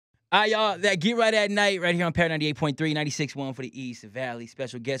All right, y'all, that Get Right at Night right here on Power 98.3, 96.1 for the East Valley.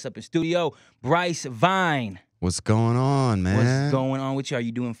 Special guest up in studio, Bryce Vine. What's going on, man? What's going on with you? Are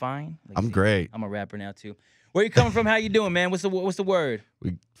you doing fine? I'm great. I'm a rapper now, too. Where you coming from? How you doing, man? What's the word?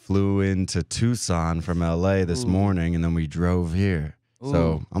 We flew into Tucson from L.A. this morning, and then we drove here.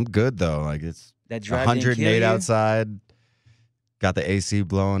 So I'm good, though. Like, it's that drive 108 outside. Got the AC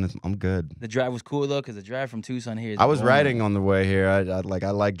blowing. I'm good. The drive was cool, though, because the drive from Tucson here is I was boring. riding on the way here. I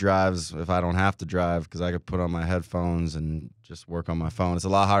like drives if I don't have to drive because I could put on my headphones and just work on my phone. It's a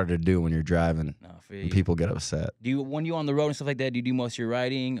lot harder to do when you're driving and people get upset. When you're on the road and stuff like that, do you do most of your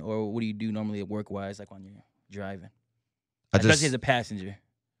riding, or what do you do normally work-wise, like when you're driving? Especially as a passenger.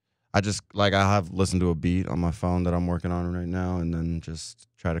 I have listened to a beat on my phone that I'm working on right now, and then just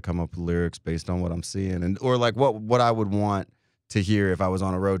try to come up with lyrics based on what I'm seeing, or like what I would want to hear if I was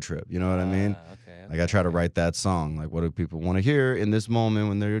on a road trip. You know what I mean? Okay, like I try to write that song. Like, what do people want to hear in this moment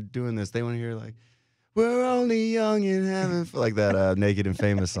when they're doing this? They want to hear like, "We're only young and having fun," like that Naked and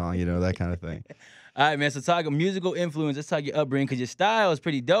Famous song. You know, that kind of thing. All right, man. So talking musical influence. Let's talk your upbringing because your style is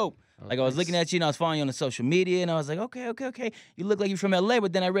pretty dope. Like I was looking at you and I was following you on the social media and I was like, okay. You look like you're from LA,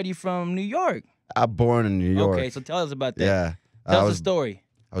 but then I read you from New York. I'm born in New York. Okay, so tell us about that. Yeah, tell us the story.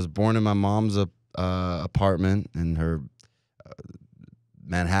 I was born in my mom's apartment in her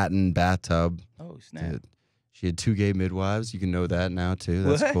Manhattan bathtub. Oh, snap. She had 2 gay midwives. You can know that now too.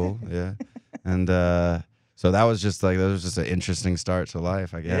 That's cool. Yeah. And so that was just an interesting start to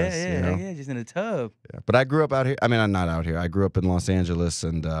life, I guess. Yeah, just in a tub. Yeah. But I grew up out here. I mean, I'm not out here. I grew up in Los Angeles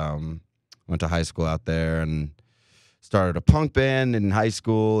and went to high school out there and started a punk band in high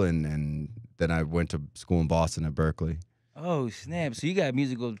school and then I went to school in Boston at Berkeley. Oh, snap. So you got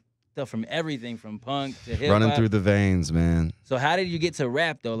musical stuff from everything from punk to hip hop. Running through the veins, man. So how did you get to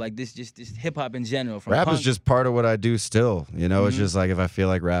rap though? Like this hip hop in general. From rap punk? is just part of what I do still. You know, It's just like if I feel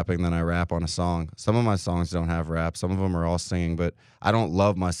like rapping, then I rap on a song. Some of my songs don't have rap. Some of them are all singing, but I don't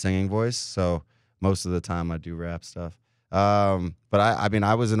love my singing voice, so most of the time I do rap stuff. But I mean,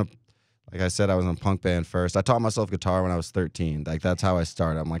 I was in like I said, I was in a punk band first. I taught myself guitar when I was 13. Like that's how I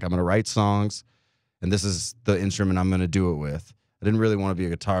started. I'm like, I'm gonna write songs, and this is the instrument I'm gonna do it with. I didn't really want to be a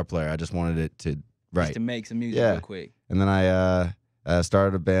guitar player. I just wanted it to write. Just to make some music real quick. And then I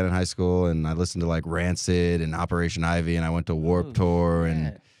started a band in high school, and I listened to like Rancid and Operation Ivy, and I went to Warped Tour,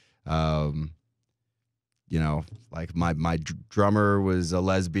 and you know, like my drummer was a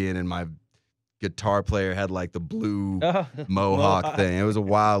lesbian, and my guitar player had like the blue mohawk thing. It was a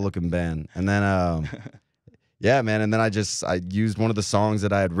wild looking band. And then yeah, man. And then I used one of the songs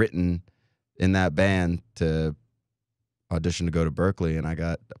that I had written in that band to audition to go to Berkeley, and I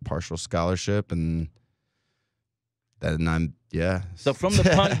got a partial scholarship, and then So from the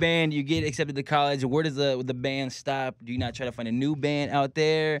punk band, you get accepted to college. Where does the band stop? Do you not try to find a new band out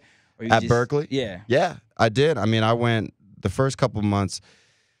there? Or at Berkeley? Yeah. Yeah, I did. I mean, I went the first couple of months.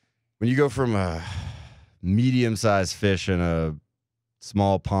 When you go from a medium-sized fish in a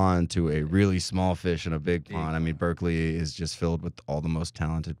small pond to a really small fish in a big pond, I mean, Berkeley is just filled with all the most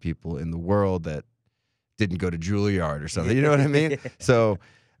talented people in the world that didn't go to Juilliard or something. You know what I mean? So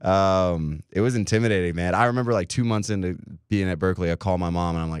it was intimidating, man. I remember like 2 months into being at Berkeley, I called my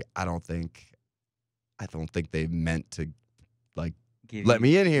mom and I'm like, I don't think they meant to like let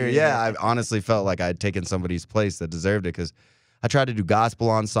me in here. Yeah, I honestly felt like I'd taken somebody's place that deserved it because I tried to do gospel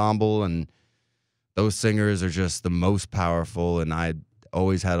ensemble and those singers are just the most powerful, and I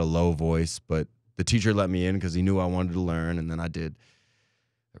always had a low voice, but the teacher let me in because he knew I wanted to learn, and then I did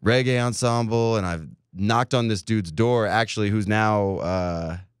reggae ensemble, and I've knocked on this dude's door, actually, who's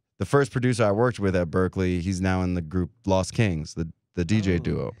now the first producer I worked with at Berkeley. He's now in the group Lost Kings, the DJ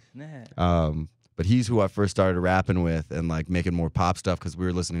duo. But he's who I first started rapping with and like making more pop stuff because we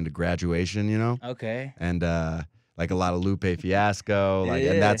were listening to Graduation, you know? Okay. And like a lot of Lupe Fiasco,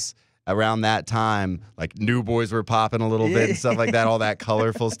 and that's around that time, like New Boys were popping a little bit and stuff like that. All that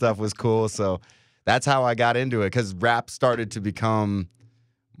colorful stuff was cool. So that's how I got into it because rap started to become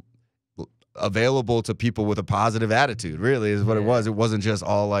available to people with a positive attitude, really, is what it was. It wasn't just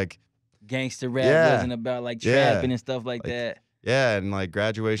all like gangster rap, wasn't about like trapping and stuff like that. Yeah, and like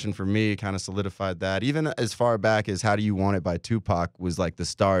Graduation for me kind of solidified that. Even as far back as How Do You Want It by Tupac was like the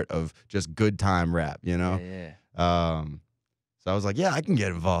start of just good time rap, you know? So I was like, yeah, I can get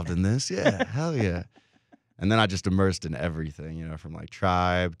involved in this. Yeah, hell yeah. And then I just immersed in everything, you know, from like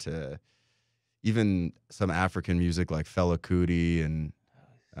Tribe to even some African music like Fela Kuti and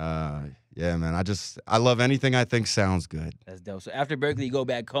Yeah, man. I love anything I think sounds good. That's dope. So after Berkeley, you go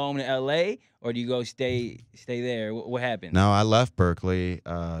back home to LA, or do you go stay there? What happened? No, I left Berkeley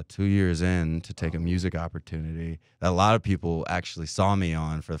 2 years in to take a music opportunity that a lot of people actually saw me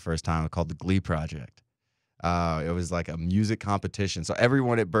on for the first time, called the Glee Project. It was like a music competition. So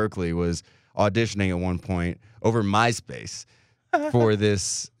everyone at Berkeley was auditioning at one point over MySpace for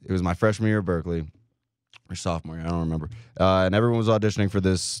this. It was my freshman year at Berkeley, or sophomore year, I don't remember. And everyone was auditioning for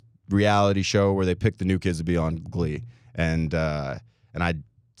this reality show where they picked the new kids to be on Glee. And I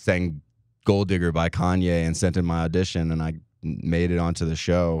sang Gold Digger by Kanye and sent in my audition, and I made it onto the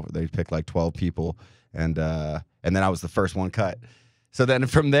show. They picked like 12 people, and then I was the first one cut. So then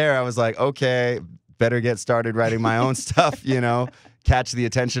from there, I was like, okay, better get started writing my own stuff, catch the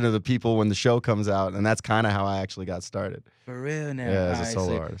attention of the people when the show comes out. And that's kind of how I actually got started. For real now. Yeah, as a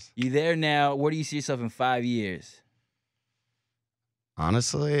solo artist. You there now. Where do you see yourself in 5 years?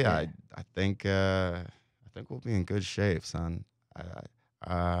 Honestly, yeah. I think we'll be in good shape, son.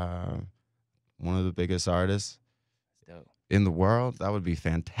 One of the biggest artists in the world. That would be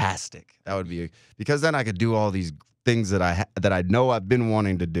fantastic. That would be because then I could do all these things that I know I've been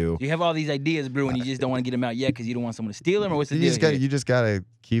wanting to do. You have all these ideas, bro, and you just don't want to get them out yet because you don't want someone to steal them, or what's the deal? You just gotta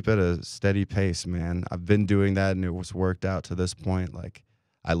keep at a steady pace, man. I've been doing that, and it was worked out to this point. Like,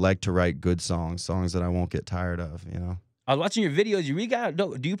 I like to write good songs that I won't get tired of. I was watching your videos. You really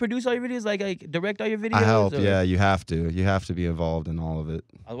do you produce all your videos? Like direct all your videos? I help. Yeah, you have to. You have to be involved in all of it.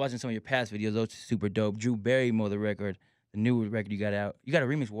 I was watching some of your past videos. Those are super dope. Drew Barrymore, the record, the new record you got out. You got a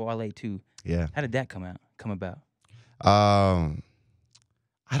remix with Wale too. Yeah. How did that come about? I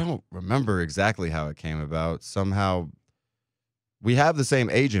don't remember exactly how it came about. Somehow, we have the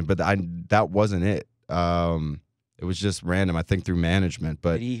same agent, but that wasn't it. It was just random, I think, through management.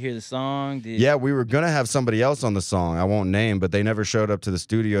 But did he hear the song? Yeah, we were gonna have somebody else on the song. I won't name, but they never showed up to the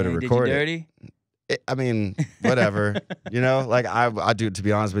studio to record did you dirty? I mean, whatever. Like I do. To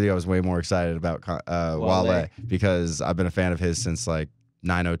be honest with you, I was way more excited about Wale because I've been a fan of his since like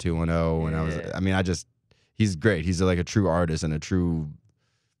 90210, and he's great. He's like a true artist and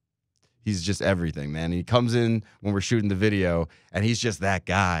he's just everything, man. He comes in when we're shooting the video, and he's just that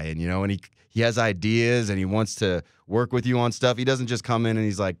guy. And and he has ideas, and he wants to work with you on stuff. He doesn't just come in and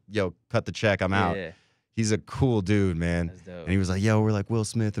he's like, "Yo, cut the check, I'm out." He's a cool dude, man. That's dope. And he was like, "Yo, we're like Will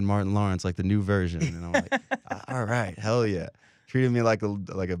Smith and Martin Lawrence, like the new version." And I'm like, "All right, hell yeah." Treated me like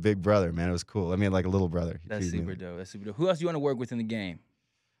a big brother, man. It was cool. I mean, like a little brother. That's super dope. That's super dope. Who else do you want to work with in the game?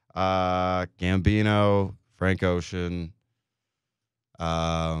 Gambino, Frank Ocean,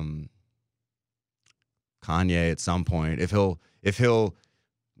 Kanye at some point. If he'll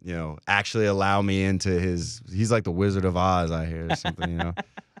actually allow me into he's like the Wizard of Oz, I hear, or something,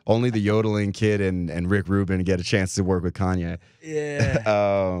 Only the yodeling kid and Rick Rubin get a chance to work with Kanye.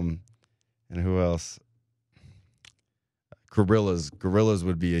 Yeah. And who else? Gorillaz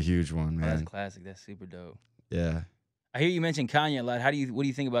would be a huge one, man. That's classic. That's super dope. Yeah. I hear you mention Kanye a lot. What do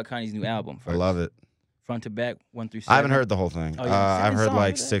you think about Kanye's new album? First? I love it. Front to back, 1 through 7. I haven't heard the whole thing. Oh, yeah. I've heard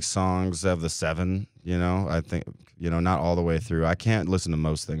like 6 songs of the 7. I think not all the way through. I can't listen to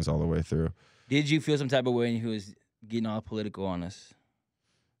most things all the way through. Did you feel some type of way when he was getting all political on us?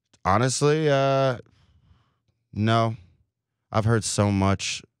 Honestly, no. I've heard so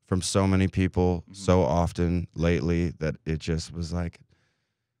much from so many people so often lately that it just was like,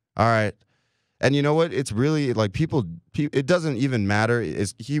 all right. And you know what? It's really like people it doesn't even matter.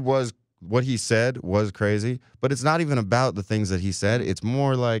 What he said was crazy, but it's not even about the things that he said. It's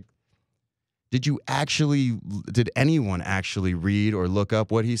more like, did anyone actually read or look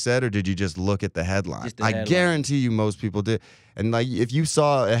up what he said, or did you just look at the headline? I guarantee you most people did. And like, if you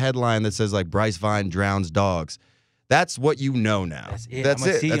saw a headline that says like Bryce Vine drowns dogs, that's what you know now. That's it.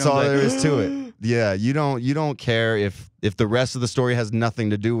 That's all there is to it. Yeah, you don't care if the rest of the story has nothing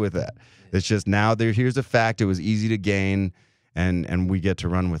to do with that. It's just now here's a fact. It was easy to gain, and we get to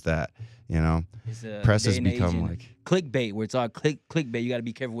run with that. Press has become like clickbait, where it's all clickbait. You got to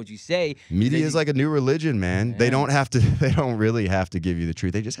be careful what you say. Media is like a new religion, man. Yeah. They don't really have to give you the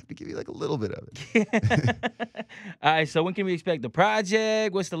truth. They just have to give you like a little bit of it. All right, so when can we expect the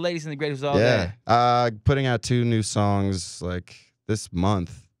project? What's the latest and the greatest? All that? Putting out 2 new songs like this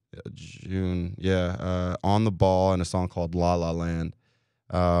month, June. Yeah, On the Ball and a song called La La Land.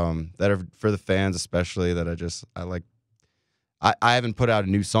 That are for the fans, especially, that I like. I haven't put out a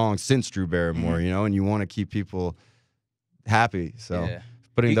new song since Drew Barrymore, and you want to keep people happy. So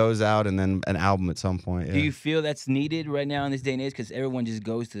putting those out, and then an album at some point. Yeah. Do you feel that's needed right now in this day and age? Because everyone just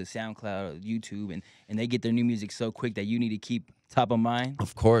goes to SoundCloud or YouTube, and they get their new music so quick that you need to keep top of mind?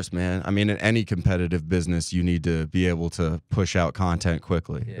 Of course, man. I mean, in any competitive business, you need to be able to push out content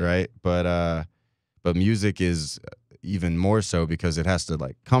quickly, right? But music is even more so because it has to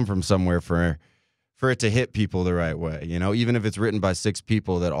like come from somewhere for it to hit people the right way. You know, even if it's written by 6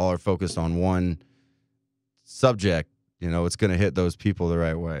 people that all are focused on one subject, you know, it's going to hit those people the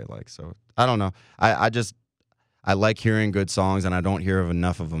right way. Like, so I don't know. I like hearing good songs, and I don't hear of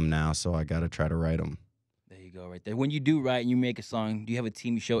enough of them now, so I got to try to write them. There you go, right there. When you do write and you make a song, do you have a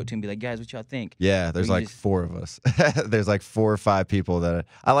team you show it to and be like, guys, what y'all think? Yeah, there's like 4 of us. There's like 4 or 5 people that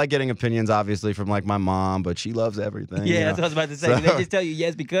I like getting opinions, obviously, from like my mom, but she loves everything. Yeah, you know? that's what I was about to say. So, Did they just tell you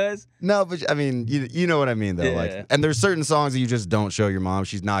yes because? No, but I mean, you know what I mean, though. Yeah. Like, and there's certain songs that you just don't show your mom.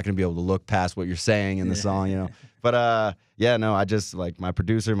 She's not going to be able to look past what you're saying in the song, you know. But yeah, no, I just like my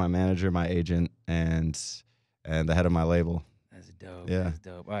producer, my manager, my agent, and the head of my label. That's dope. Yeah. That's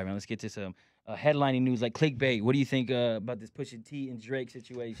dope. All right, man, let's get to some headlining news like clickbait. What do you think about this Pusha T and Drake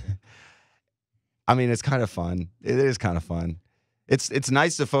situation? I mean, it's kind of fun. It is kind of fun. It's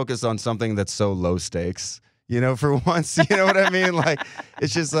nice to focus on something that's so low stakes, you know, for once. You know what I mean? Like,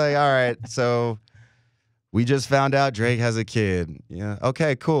 it's just like, all right, so we just found out Drake has a kid. Yeah,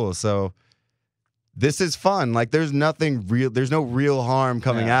 okay, cool. So this is fun. Like, there's nothing real. There's no real harm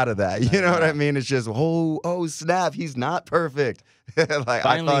coming out of that. You know what I mean? It's just, oh, snap, he's not perfect. Like,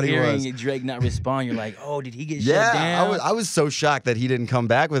 Finally I thought he was. hearing Drake not respond, you're like, oh, did he get shut down? I was so shocked that he didn't come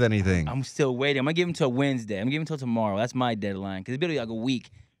back with anything. I'm still waiting. I'm gonna give him till Wednesday. I'm gonna give him till tomorrow. That's my deadline because it's been like a week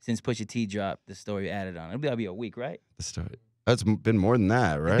since Pusha T dropped the story added on. It'll be a week, right? The story. That's been more than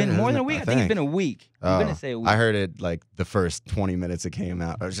that, right? It's been more than a week. I think it's been a week. I'm gonna say a week. I heard it like the first 20 minutes it came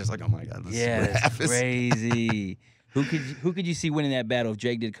out. I was just like, oh my god, this is what happens. Crazy. Who could you see winning that battle if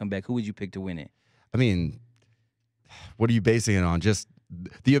Drake did come back? Who would you pick to win it? I mean, what are you basing it on? Just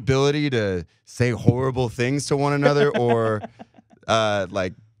the ability to say horrible things to one another, or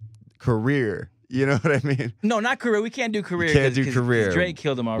like career? You know what I mean? No, not career. We can't do career. Can't do career. Drake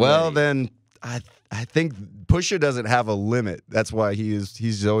killed him already. Well, then I think Pusha doesn't have a limit. That's why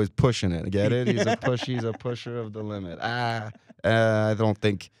he's always pushing it. Get it? He's a pusher of the limit. I don't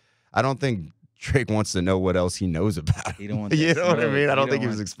think Drake wants to know what else he knows about. He don't want that you know smoke. what I mean? I don't think he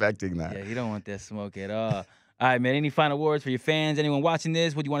was expecting that. Yeah, he don't want that smoke at all. All right, man. Any final words for your fans? Anyone watching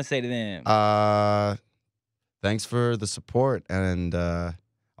this? What do you want to say to them? Thanks for the support, and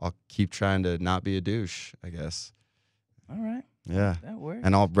I'll keep trying to not be a douche, I guess. All right. Yeah. That works.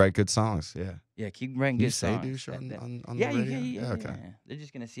 And I'll write good songs. Yeah. Yeah, keep writing good songs. You say douche on the radio? Yeah, okay. Yeah. They're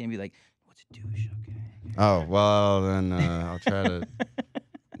just going to see and be like, what's a douche? Okay. Oh, well, then I'll try to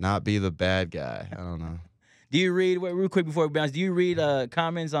not be the bad guy. I don't know. Do you read, real quick before we bounce, do you read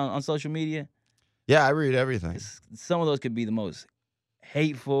comments on social media? Yeah, I read everything. Some of those could be the most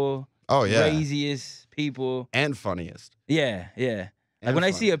hateful, craziest people. And funniest. Yeah, yeah. Like when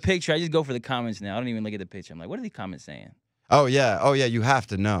I see a picture, I just go for the comments now. I don't even look at the picture. I'm like, what are these comments saying? Oh yeah, you have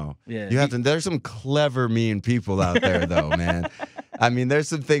to know. Yeah. You have to. There's some clever, mean people out there, though, man. I mean, there's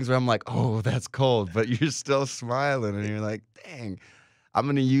some things where I'm like, oh, that's cold, but you're still smiling, and you're like, dang, I'm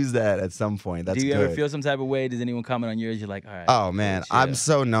gonna use that at some point. That's good. Do you ever feel some type of way? Does anyone comment on yours? You're like, all right. Oh man, I'm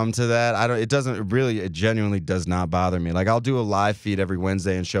so numb to that. It genuinely does not bother me. Like, I'll do a live feed every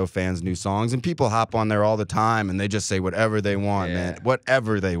Wednesday and show fans new songs, and people hop on there all the time, and they just say whatever they want, man,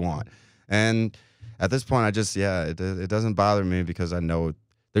 whatever they want. And at this point, it doesn't bother me because I know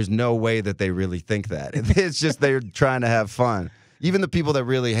there's no way that they really think that. It's just they're trying to have fun. Even the people that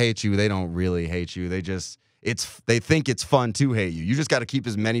really hate you, they don't really hate you. They think it's fun to hate you. You just got to keep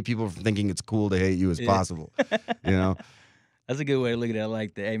as many people from thinking it's cool to hate you as possible. You know? That's a good way to look at it. I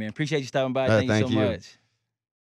like that. Hey, man, appreciate you stopping by. Thank you so much.